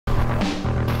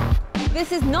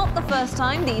This is not the first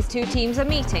time these two teams are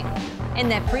meeting. In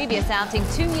their previous outing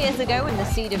 2 years ago in the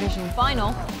C Division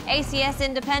final, ACS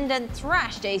Independent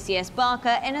thrashed ACS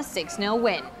Barker in a 6-0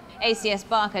 win. ACS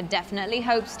Barker definitely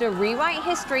hopes to rewrite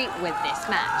history with this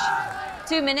match.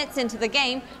 2 minutes into the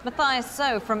game, Matthias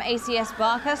So from ACS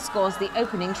Barker scores the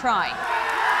opening try.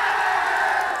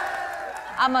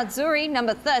 Ahmad Zuri,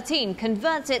 number 13,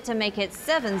 converts it to make it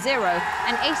 7-0,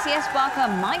 and ACS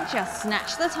Barker might just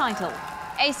snatch the title.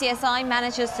 ACSI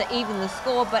manages to even the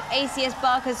score, but ACS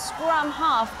Barker's scrum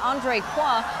half, Andre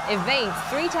Kwa, evades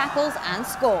 3 tackles and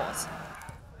scores.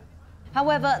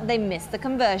 However, they miss the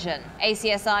conversion.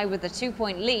 ACSI with a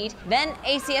 2-point lead, then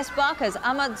ACS Barker's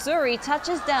Ahmad Zuri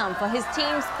touches down for his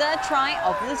team's 3rd try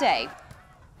of the day.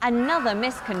 Another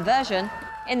missed conversion.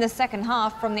 In the second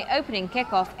half, from the opening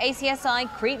kickoff,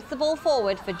 ACSI creeps the ball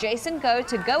forward for Jason Go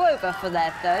to go over for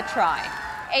their 3rd try.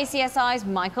 ACSI's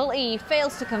Michael E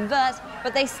fails to convert,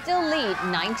 but they still lead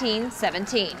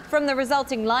 19-17. From the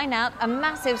resulting line-out, a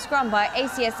massive scrum by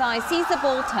ACSI sees the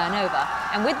ball turn over.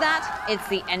 And with that, it's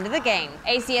the end of the game.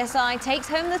 ACSI takes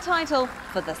home the title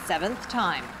for the 7th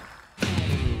time.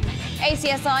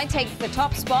 ACSI takes the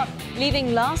top spot,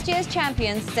 leaving last year's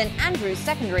champions St Andrews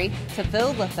Secondary to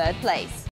fill the 3rd place.